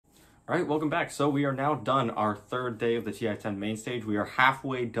All right, welcome back. So we are now done our third day of the TI10 main stage. We are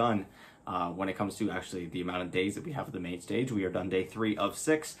halfway done when it comes to actually the amount of days that we have at the main stage. We are done day 3 of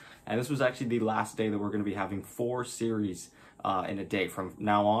 6, and this was actually the last day that we're going to be having 4 series in a day. From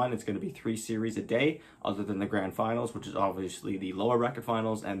now on, it's going to be 3 series a day, other than the grand finals, which is obviously the lower bracket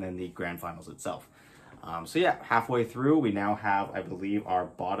finals, and then the grand finals itself. So yeah, halfway through, we now have, I believe, our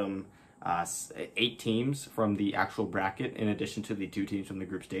bottom 8 teams from the actual bracket, in addition to the 2 teams from the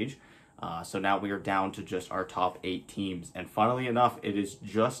group stage. So now we are down to just our top 8 teams. And funnily enough, it is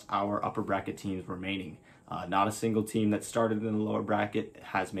just our upper bracket teams remaining. Not a single team that started in the lower bracket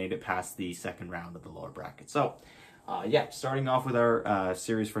has made it past the second round of the lower bracket. So yeah, starting off with our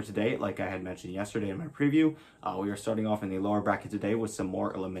series for today, like I had mentioned yesterday in my preview, we are starting off in the lower bracket today with some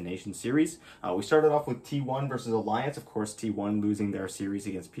more elimination series. We started off with T1 versus Alliance. Of course, T1 losing their series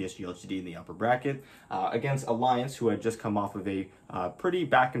against PSG LGD in the upper bracket, against Alliance, who had just come off of a pretty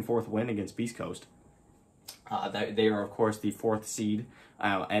back and forth win against Beast Coast. They are, of course, the 4th seed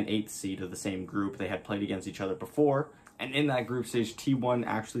and 8th seed of the same group. They had played against each other before, and in that group stage, T1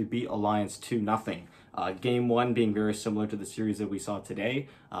 actually beat Alliance 2-0. Game 1 being very similar to the series that we saw today,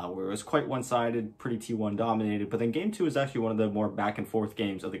 where it was quite one-sided, pretty T1 dominated. But then Game 2 is actually one of the more back-and-forth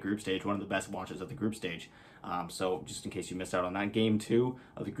games of the group stage, one of the best watches of the group stage. So just in case you missed out on that, Game 2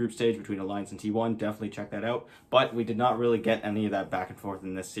 of the group stage between Alliance and T1, definitely check that out. But we did not really get any of that back-and-forth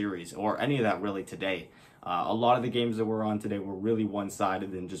in this series, or any of that really today. A lot of the games that we're on today were really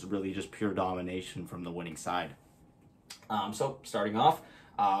one-sided and just pure domination from the winning side. So starting off,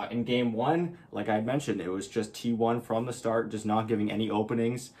 in Game 1, like I mentioned, it was just T1 from the start, just not giving any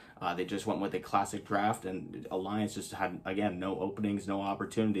openings. They just went with a classic draft, and Alliance just had, again, no openings, no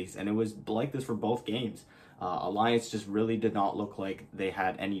opportunities. And it was like this for both games. Alliance just really did not look like they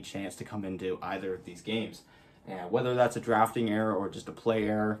had any chance to come into either of these games. And whether that's a drafting error or just a play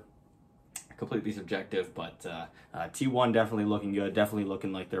error, completely subjective, but T1 definitely looking good, definitely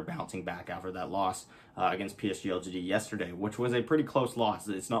looking like they're bouncing back after that loss against PSG LGD yesterday, which was a pretty close loss.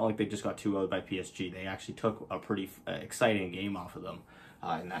 It's not like they just got 2-0 by PSG. They actually took a pretty exciting game off of them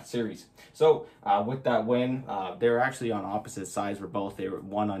in that series. So with that win, they were actually on opposite sides for both. They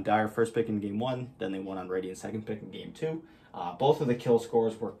won on Dire first pick in Game 1, then they won on Radiant second pick in Game 2. Both of the kill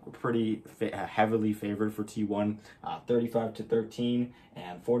scores were pretty heavily favored for T1, 35-13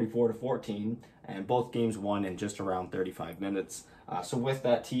 and 44-14, and both games won in just around 35 minutes. So with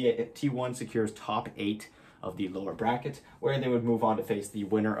that, T1 secures top 8 of the lower bracket, where they would move on to face the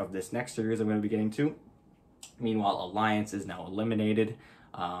winner of this next series I'm going to be getting to. Meanwhile, Alliance is now eliminated,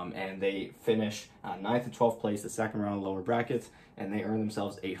 and they finish 9th and 12th place, the second round of lower brackets, and they earn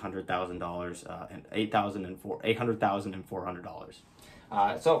themselves $800,000 and $800,400.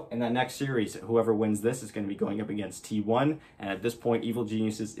 So in that next series, whoever wins this is going to be going up against T1, and at this point, Evil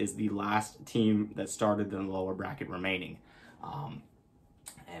Geniuses is the last team that started in the lower bracket remaining.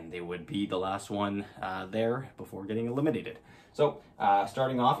 And they would be the last one there before getting eliminated. So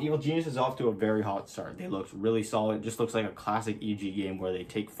starting off, Evil Genius is off to a very hot start. They look really solid. It just looks like a classic EG game where they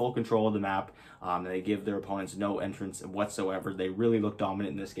take full control of the map. And they give their opponents no entrance whatsoever. They really look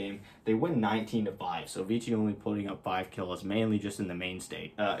dominant in this game. They win 19-5. So Vici only putting up 5 kills, mainly just in the main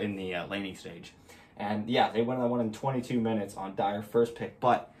stage, in the laning stage. And yeah, they win that one in 22 minutes on Dire first pick,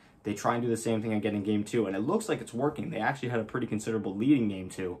 but they try and do the same thing again in Game 2, and it looks like it's working. They actually had a pretty considerable lead in Game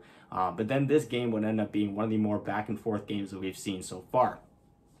 2, but then this game would end up being one of the more back-and-forth games that we've seen so far.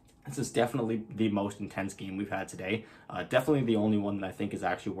 This is definitely the most intense game we've had today. Definitely the only one that I think is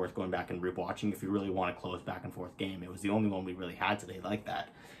actually worth going back and rewatching if you really want a close back-and-forth game. It was the only one we really had today like that.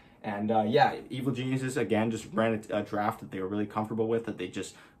 And yeah, Evil Geniuses, again, just ran a draft that they were really comfortable with, that they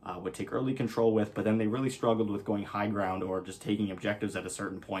just would take early control with, but then they really struggled with going high ground or just taking objectives at a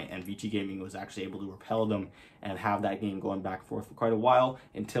certain point, and Vici Gaming was actually able to repel them and have that game going back and forth for quite a while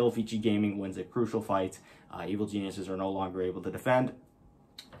until Vici Gaming wins a crucial fight. Evil Geniuses are no longer able to defend,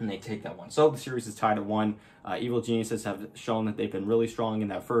 and they take that one. So the series is tied at 1. Evil Geniuses have shown that they've been really strong in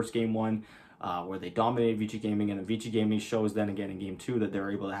that first Game 1. Where they dominated Vici Gaming, and then Vici Gaming shows then again in Game 2 that they're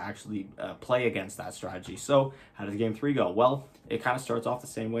able to actually play against that strategy. So how does Game 3 go? Well, it kind of starts off the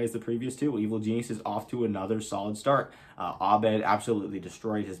same way as the previous 2. Evil Genius is off to another solid start. Abed absolutely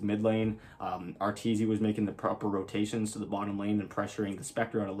destroyed his mid lane. Arteezy was making the proper rotations to the bottom lane and pressuring the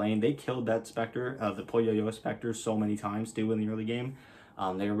Spectre out of lane. They killed that Spectre, the Poyo-Yo Spectre, so many times too in the early game.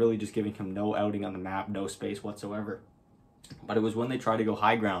 They were really just giving him no outing on the map, no space whatsoever. But it was when they tried to go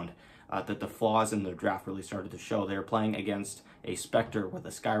high ground that the flaws in their draft really started to show. They were playing against a Spectre with a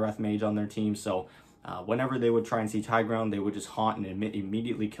Skywrath Mage on their team, so whenever they would try and see high ground, they would just haunt and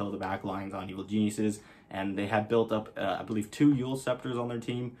immediately kill the back lines on Evil Geniuses, and they had built up, I believe, 2 Yule Scepters on their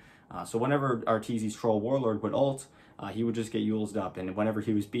team. So whenever Arteezy's Troll Warlord would ult, he would just get Yules'd up, and whenever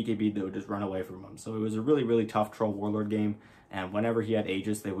he was BKB'd, they would just run away from him. So it was a really, really tough Troll Warlord game, and whenever he had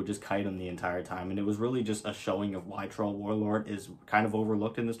Aegis, they would just kite him the entire time, and it was really just a showing of why Troll Warlord is kind of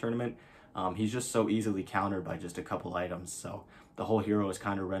overlooked in this tournament. He's just so easily countered by just a couple items, so the whole hero is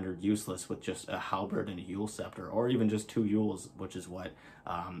kind of rendered useless with just a Halberd and a Yule Scepter, or even just 2 Yules, which is what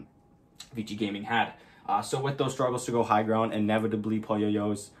VG Gaming had. So with those struggles to go high ground, inevitably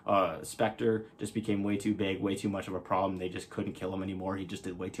Poyoyo's Spectre just became way too big, way too much of a problem. They just couldn't kill him anymore. He just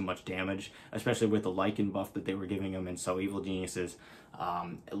did way too much damage, especially with the Lycan buff that they were giving him. And so Evil Geniuses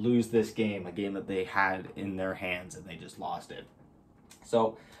lose this game, a game that they had in their hands, and they just lost it.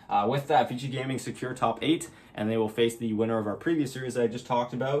 So with that, VG Gaming secure top 8, and they will face the winner of our previous series that I just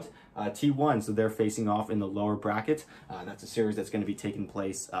talked about, T1. So they're facing off in the lower bracket. That's a series that's going to be taking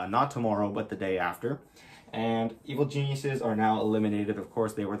place not tomorrow, but the day after. And Evil Geniuses are now eliminated. Of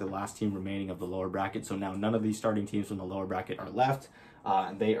course, they were the last team remaining of the lower bracket, so now none of these starting teams from the lower bracket are left.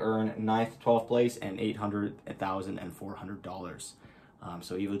 They earn 9th, 12th place, and $800, $1,000, and $400.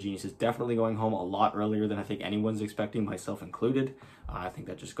 So Evil Genius is definitely going home a lot earlier than I think anyone's expecting, myself included. I think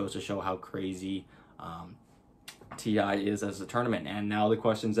that just goes to show how crazy TI is as a tournament. And now the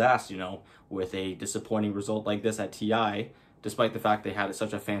question's asked, you know, with a disappointing result like this at TI, despite the fact they had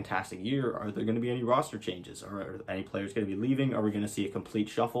such a fantastic year, are there going to be any roster changes? Or are any players going to be leaving? Are we going to see a complete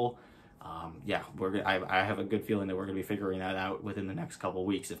shuffle? Yeah, I have a good feeling that we're going to be figuring that out within the next couple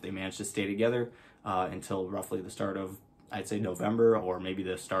weeks. If they manage to stay together until roughly the start of, I'd say, November or maybe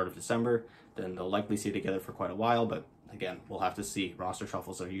the start of December, then they'll likely stay together for quite a while. But again, we'll have to see. Roster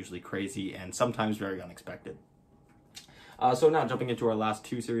shuffles are usually crazy and sometimes very unexpected. So now jumping into our last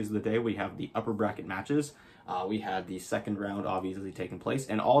 2 series of the day, we have the upper bracket matches. We had the second round obviously taking place,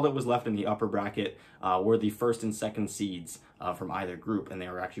 and all that was left in the upper bracket were the first and second seeds from either group, and they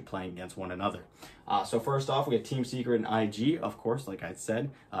were actually playing against one another. So first off, we had Team Secret and IG, of course, like I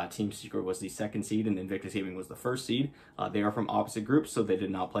said. Team Secret was the second seed, and Invictus Gaming was the first seed. They are from opposite groups, so they did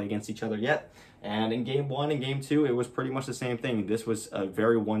not play against each other yet. And in Game 1 and Game 2, it was pretty much the same thing. This was a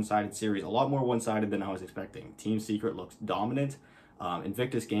very one-sided series, a lot more one-sided than I was expecting. Team Secret looks dominant.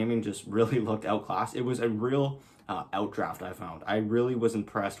 Invictus Gaming just really looked outclassed. It was a real outdraft, I found. I really was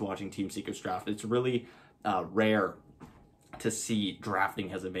impressed watching Team Secret's draft. It's really rare to see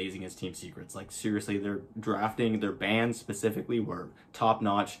drafting as amazing as Team Secret's. Like, seriously, their drafting, their bans specifically were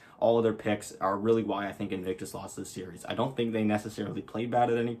top-notch. All of their picks are really why I think Invictus lost this series. I don't think they necessarily played bad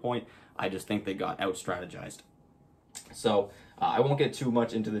at any point. I just think they got out-strategized. So I won't get too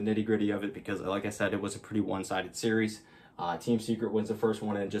much into the nitty-gritty of it because, like I said, it was a pretty one-sided series. Team Secret wins the first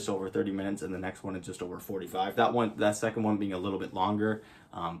one in just over 30 minutes and the next one in just over 45. That second one being a little bit longer,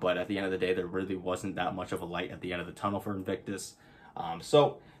 but at the end of the day, there really wasn't that much of a light at the end of the tunnel for Invictus.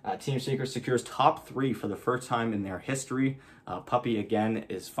 So Team Secret secures top 3 for the first time in their history. Puppy, again,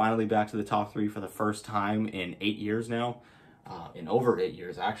 is finally back to the top 3 for the first time in 8 years now, in over 8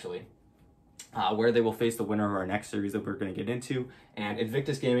 years, actually. Where they will face the winner of our next series that we're going to get into. And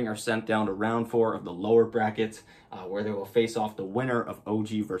Invictus Gaming are sent down to round 4 of the lower bracket, where they will face off the winner of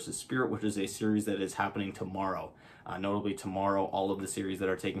OG versus Spirit, which is a series that is happening tomorrow. Notably, tomorrow, all of the series that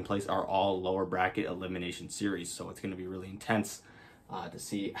are taking place are all lower bracket elimination series, so it's going to be really intense to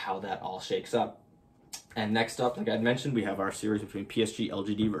see how that all shakes up. And next up, like I mentioned, we have our series between PSG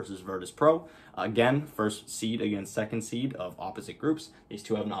LGD versus Virtus Pro. Again, first seed against second seed of opposite groups. These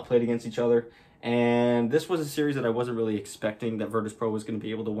two have not played against each other. And this was a series that I wasn't really expecting that Virtus Pro was going to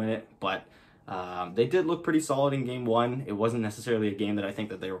be able to win it, but they did look pretty solid in Game 1. It wasn't necessarily a game that I think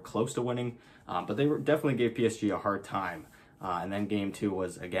that they were close to winning, but they definitely gave PSG a hard time. And then Game 2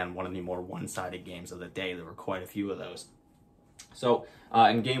 was, again, one of the more one-sided games of the day. There were quite a few of those. So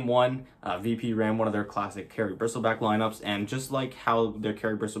in Game 1, VP ran one of their classic carry bristleback lineups, and just like how their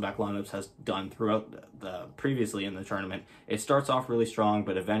carry bristleback lineups has done throughout previously in the tournament, it starts off really strong,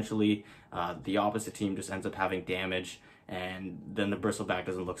 but eventually the opposite team just ends up having damage, and then the bristleback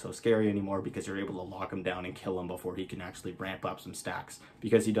doesn't look so scary anymore because you're able to lock him down and kill him before he can actually ramp up some stacks,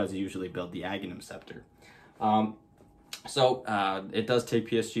 because he does usually build the Aghanim Scepter. So it does take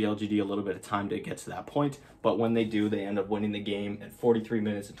PSG LGD a little bit of time to get to that point, but when they do, they end up winning the game at 43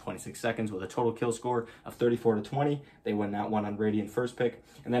 minutes and 26 seconds with a total kill score of 34-20. They win that one on Radiant first pick.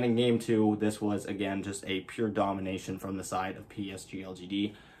 And then in Game 2, this was, again, just a pure domination from the side of PSG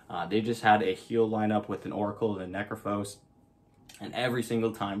LGD. They just had a heal lineup with an Oracle and a Necrophos, and every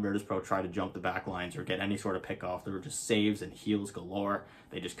single time Virtus Pro tried to jump the back lines or get any sort of pick off, there were just saves and heals galore.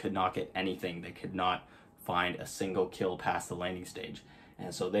 They just could not get anything. They could not find a single kill past the landing stage.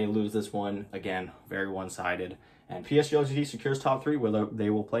 And so they lose this one. Again, very one-sided. And PSG secures top 3, where they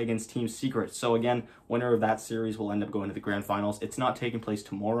will play against Team Secret. So again, winner of that series will end up going to the grand finals. It's not taking place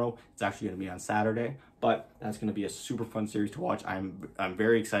tomorrow. It's actually going to be on Saturday. But that's going to be a super fun series to watch. I'm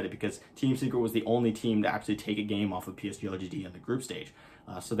very excited because Team Secret was the only team to actually take a game off of PSG in the group stage.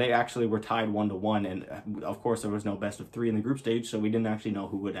 So they actually were tied 1-1, and of course there was no best of 3 in the group stage, so we didn't actually know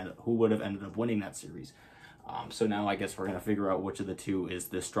who would have ended up winning that series. So now I guess we're going to figure out which of the two is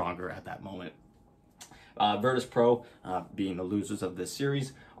the stronger at that moment. Virtus.pro, being the losers of this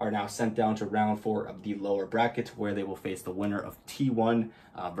series, are now sent down to round 4 of the lower bracket, where they will face the winner of T1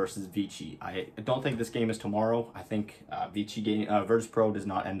 versus Vici. I don't think this game is tomorrow. I think Virtus.pro does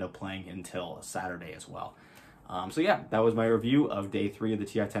not end up playing until Saturday as well. So yeah, that was my review of day 3 of the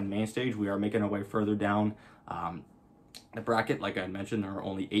TI10 main stage. We are making our way further down the bracket. Like I mentioned, there are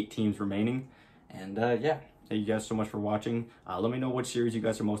only 8 teams remaining. And yeah, thank you guys so much for watching. Let me know which series you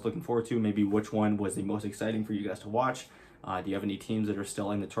guys are most looking forward to. Maybe which one was the most exciting for you guys to watch. Do you have any teams that are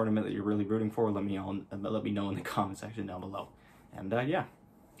still in the tournament that you're really rooting for? Let me know in the comment section down below. And yeah,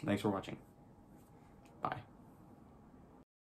 thanks for watching. Bye.